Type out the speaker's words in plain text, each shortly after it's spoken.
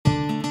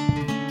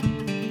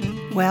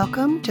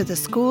Welcome to the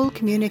School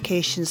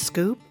Communications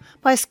Scoop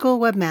by School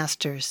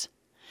Webmasters.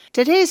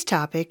 Today's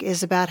topic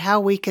is about how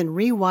we can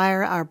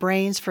rewire our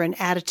brains for an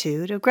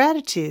attitude of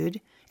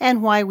gratitude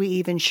and why we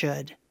even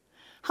should.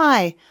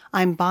 Hi,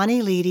 I'm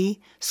Bonnie Leedy,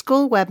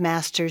 School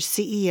Webmasters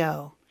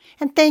CEO,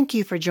 and thank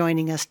you for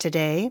joining us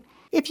today.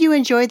 If you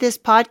enjoyed this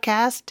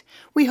podcast,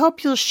 we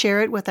hope you'll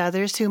share it with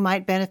others who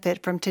might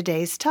benefit from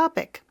today's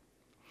topic.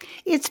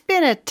 It's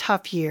been a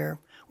tough year.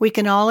 We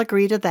can all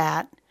agree to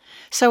that.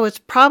 So it's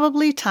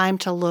probably time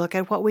to look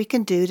at what we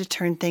can do to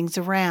turn things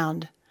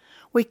around.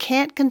 We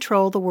can't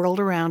control the world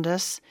around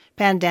us,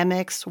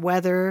 pandemics,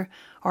 weather,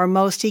 or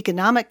most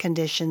economic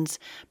conditions,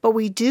 but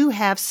we do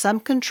have some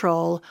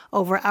control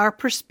over our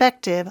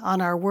perspective on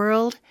our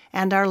world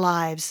and our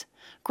lives.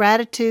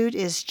 Gratitude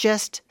is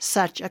just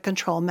such a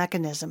control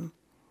mechanism.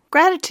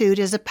 Gratitude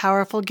is a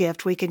powerful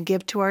gift we can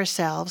give to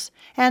ourselves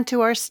and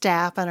to our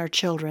staff and our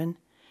children.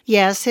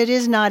 Yes, it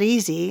is not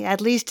easy, at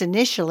least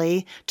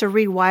initially, to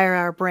rewire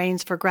our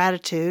brains for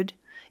gratitude.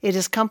 It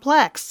is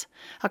complex.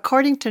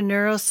 According to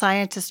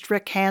neuroscientist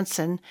Rick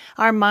Hanson,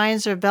 our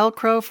minds are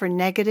Velcro for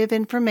negative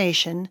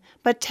information,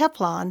 but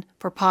Teflon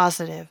for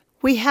positive.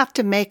 We have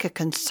to make a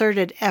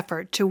concerted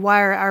effort to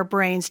wire our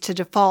brains to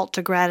default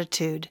to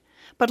gratitude.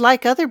 But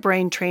like other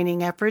brain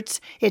training efforts,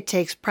 it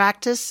takes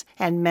practice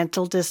and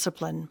mental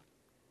discipline.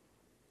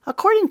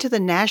 According to the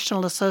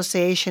National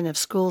Association of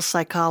School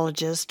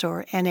Psychologists,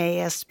 or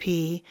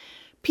NASP,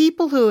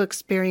 people who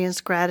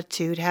experience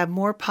gratitude have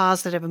more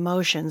positive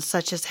emotions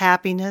such as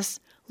happiness,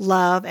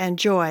 love, and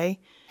joy,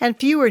 and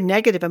fewer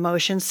negative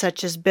emotions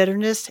such as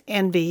bitterness,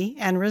 envy,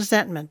 and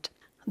resentment.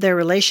 Their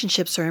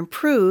relationships are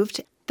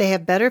improved. They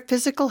have better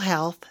physical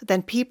health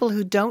than people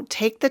who don't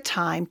take the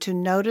time to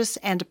notice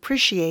and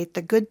appreciate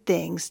the good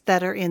things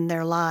that are in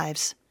their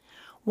lives.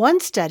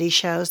 One study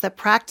shows that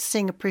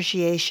practicing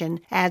appreciation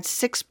adds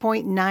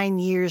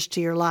 6.9 years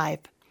to your life.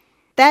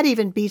 That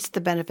even beats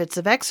the benefits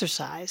of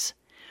exercise.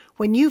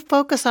 When you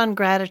focus on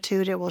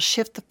gratitude, it will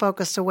shift the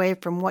focus away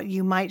from what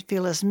you might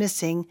feel is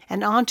missing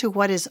and onto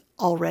what is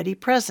already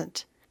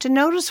present, to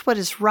notice what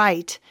is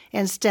right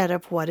instead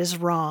of what is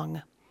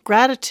wrong.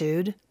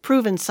 Gratitude,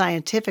 proven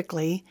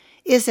scientifically,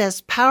 is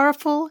as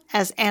powerful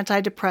as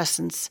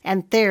antidepressants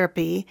and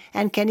therapy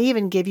and can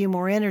even give you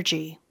more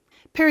energy.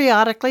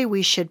 Periodically,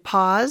 we should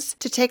pause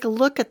to take a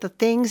look at the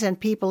things and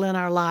people in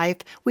our life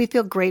we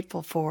feel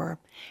grateful for.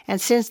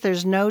 And since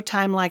there's no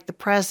time like the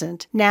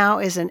present, now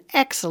is an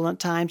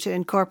excellent time to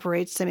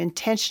incorporate some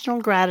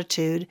intentional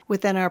gratitude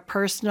within our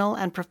personal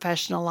and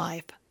professional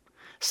life.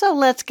 So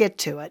let's get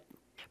to it.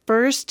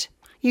 First,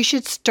 you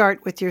should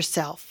start with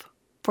yourself.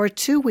 For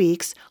 2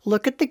 weeks,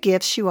 look at the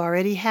gifts you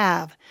already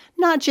have,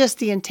 not just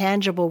the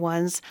intangible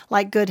ones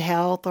like good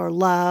health or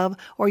love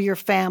or your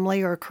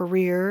family or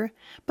career,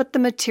 but the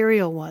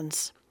material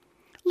ones.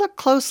 Look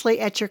closely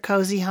at your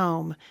cozy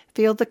home,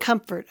 feel the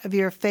comfort of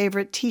your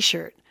favorite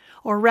t-shirt,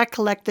 or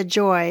recollect the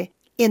joy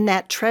in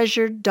that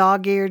treasured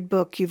dog-eared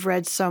book you've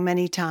read so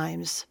many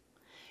times.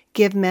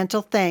 Give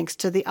mental thanks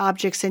to the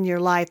objects in your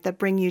life that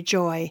bring you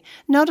joy.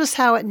 Notice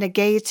how it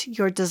negates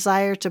your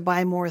desire to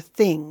buy more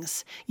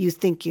things you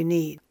think you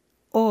need.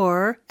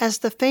 Or, as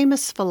the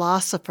famous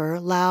philosopher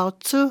Lao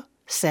Tzu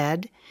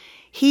said,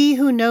 he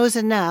who knows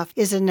enough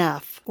is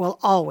enough will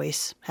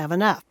always have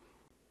enough.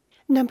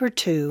 Number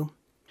 2,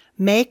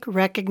 make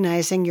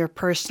recognizing your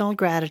personal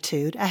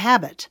gratitude a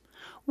habit.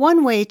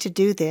 One way to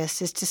do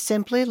this is to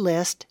simply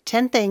list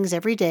 10 things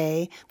every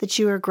day that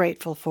you are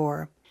grateful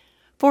for.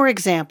 For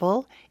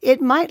example, it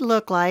might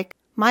look like,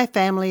 my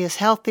family is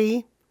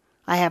healthy,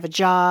 I have a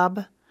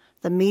job,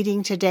 the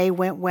meeting today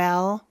went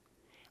well,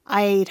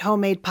 I ate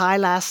homemade pie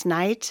last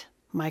night,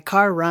 my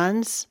car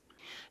runs.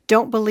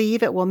 Don't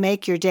believe it will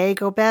make your day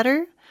go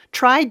better?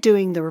 Try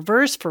doing the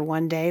reverse for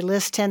one day,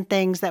 list 10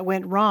 things that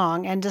went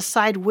wrong, and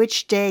decide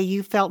which day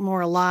you felt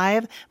more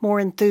alive, more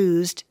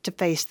enthused to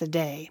face the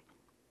day.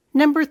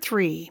 Number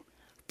 3,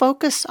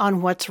 focus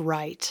on what's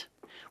right.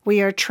 We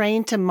are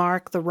trained to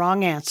mark the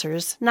wrong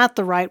answers, not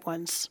the right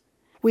ones.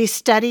 We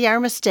study our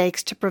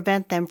mistakes to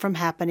prevent them from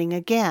happening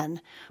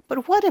again.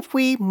 But what if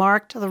we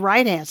marked the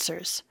right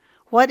answers?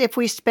 What if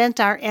we spent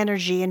our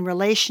energy in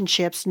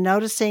relationships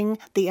noticing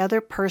the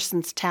other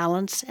person's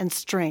talents and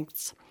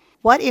strengths?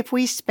 What if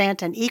we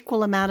spent an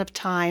equal amount of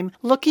time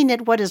looking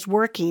at what is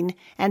working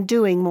and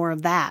doing more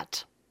of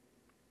that?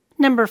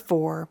 Number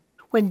 4,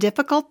 when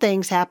difficult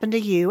things happen to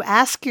you,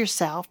 ask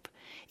yourself,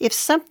 if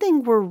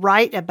something were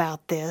right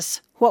about this,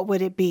 what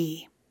would it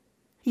be?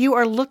 You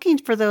are looking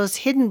for those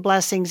hidden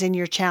blessings in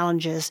your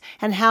challenges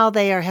and how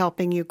they are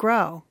helping you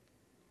grow.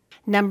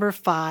 Number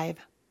 5,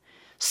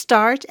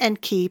 start and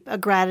keep a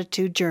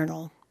gratitude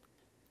journal.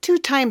 2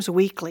 times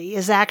weekly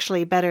is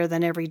actually better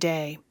than every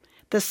day.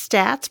 The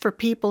stats for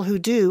people who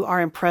do are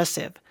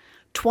impressive.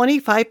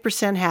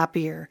 25%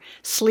 happier,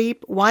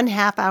 sleep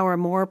 1/2 hour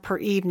more per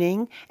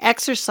evening,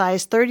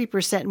 exercise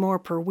 30% more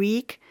per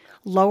week,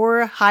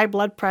 lower high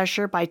blood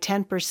pressure by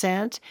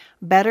 10%,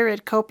 better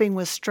at coping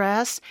with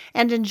stress,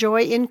 and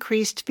enjoy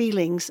increased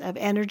feelings of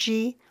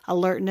energy,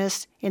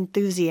 alertness,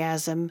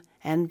 enthusiasm,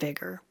 and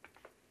vigor.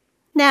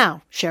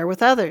 Now, share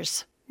with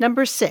others.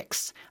 Number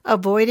 6,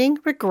 avoiding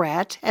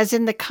regret, as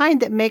in the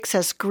kind that makes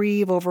us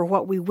grieve over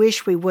what we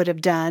wish we would have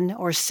done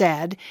or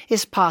said,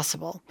 is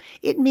possible.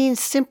 It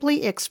means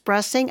simply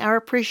expressing our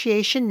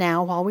appreciation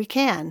now while we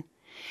can.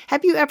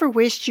 Have you ever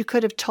wished you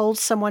could have told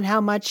someone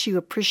how much you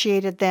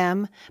appreciated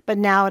them, but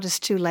now it is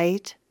too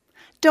late?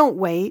 Don't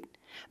wait.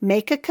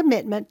 Make a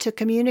commitment to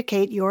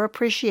communicate your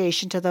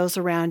appreciation to those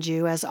around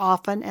you as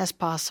often as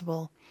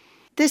possible.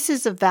 This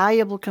is a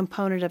valuable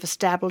component of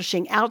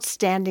establishing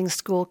outstanding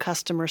school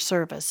customer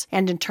service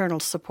and internal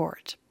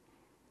support.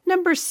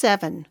 Number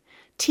 7,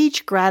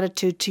 teach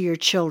gratitude to your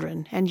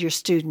children and your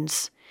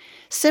students.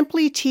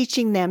 Simply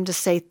teaching them to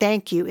say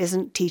thank you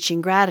isn't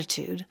teaching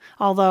gratitude,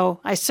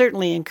 although I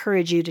certainly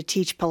encourage you to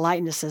teach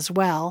politeness as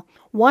well.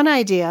 One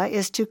idea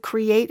is to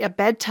create a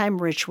bedtime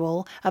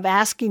ritual of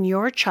asking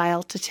your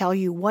child to tell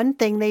you one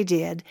thing they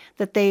did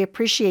that they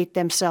appreciate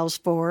themselves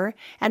for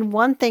and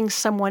one thing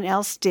someone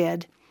else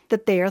did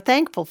that they are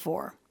thankful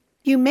for.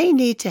 You may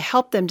need to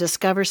help them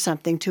discover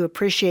something to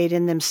appreciate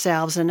in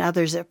themselves and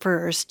others at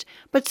first,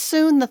 but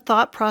soon the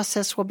thought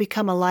process will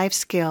become a life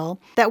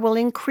skill that will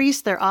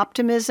increase their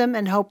optimism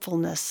and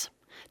hopefulness.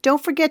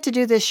 Don't forget to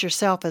do this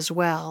yourself as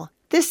well.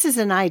 This is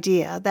an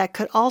idea that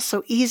could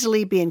also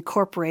easily be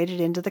incorporated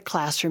into the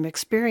classroom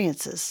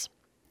experiences.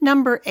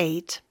 Number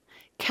 8,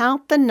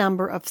 count the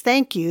number of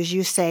thank yous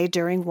you say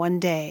during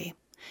one day.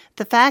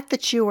 The fact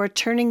that you are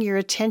turning your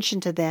attention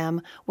to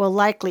them will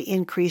likely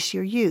increase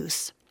your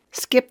use.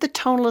 Skip the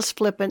toneless,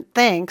 flippant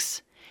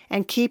thanks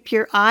and keep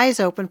your eyes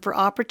open for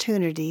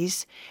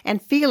opportunities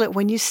and feel it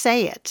when you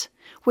say it,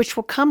 which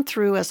will come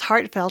through as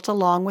heartfelt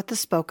along with the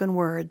spoken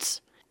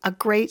words. A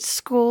great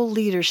school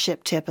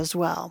leadership tip as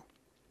well.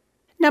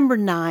 Number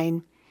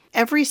 9,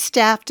 every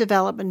staff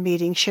development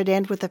meeting should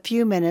end with a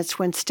few minutes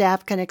when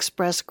staff can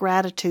express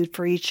gratitude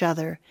for each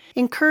other.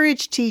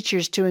 Encourage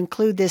teachers to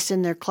include this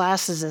in their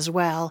classes as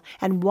well,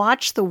 and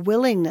watch the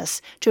willingness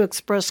to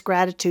express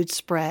gratitude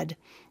spread.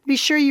 Be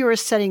sure you are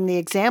setting the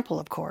example,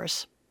 of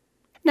course.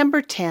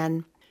 Number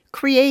 10,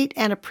 create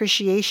an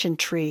appreciation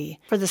tree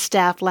for the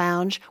staff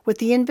lounge with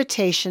the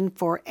invitation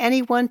for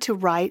anyone to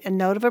write a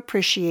note of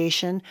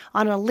appreciation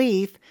on a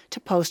leaf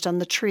to post on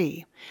the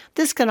tree.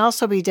 This can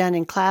also be done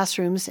in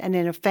classrooms and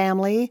in a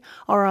family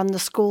or on the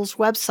school's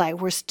website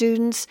where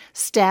students,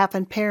 staff,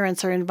 and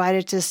parents are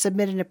invited to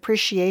submit an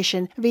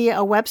appreciation via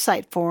a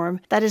website form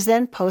that is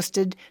then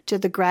posted to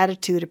the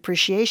Gratitude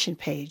Appreciation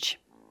page.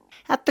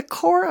 At the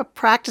core of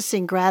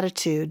practicing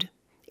gratitude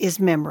is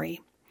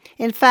memory.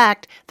 In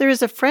fact, there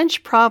is a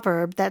French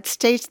proverb that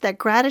states that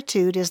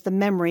gratitude is the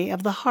memory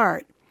of the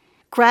heart.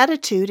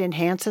 Gratitude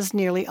enhances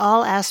nearly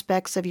all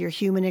aspects of your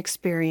human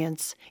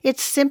experience.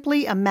 It's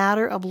simply a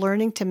matter of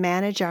learning to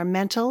manage our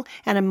mental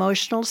and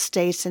emotional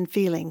states and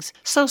feelings.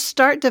 So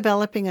start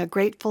developing a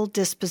grateful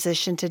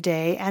disposition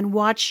today and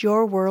watch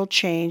your world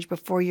change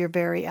before your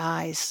very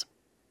eyes.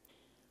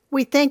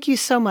 We thank you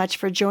so much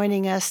for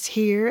joining us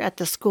here at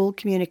the School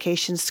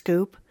Communication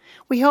Scoop.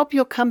 We hope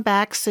you'll come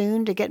back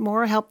soon to get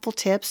more helpful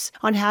tips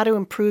on how to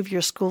improve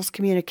your school's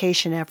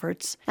communication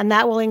efforts, and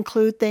that will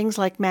include things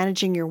like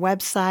managing your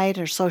website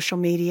or social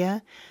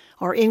media,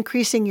 or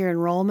increasing your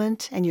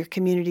enrollment and your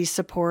community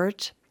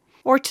support,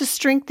 or to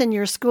strengthen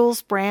your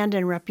school's brand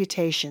and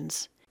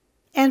reputations.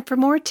 And for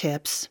more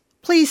tips,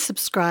 please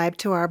subscribe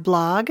to our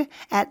blog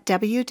at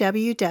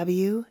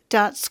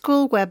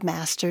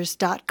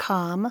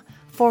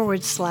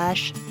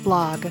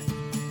www.schoolwebmasters.com/blog.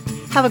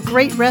 Have a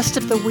great rest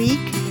of the week,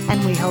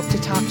 and we hope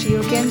to talk to you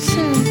again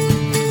soon.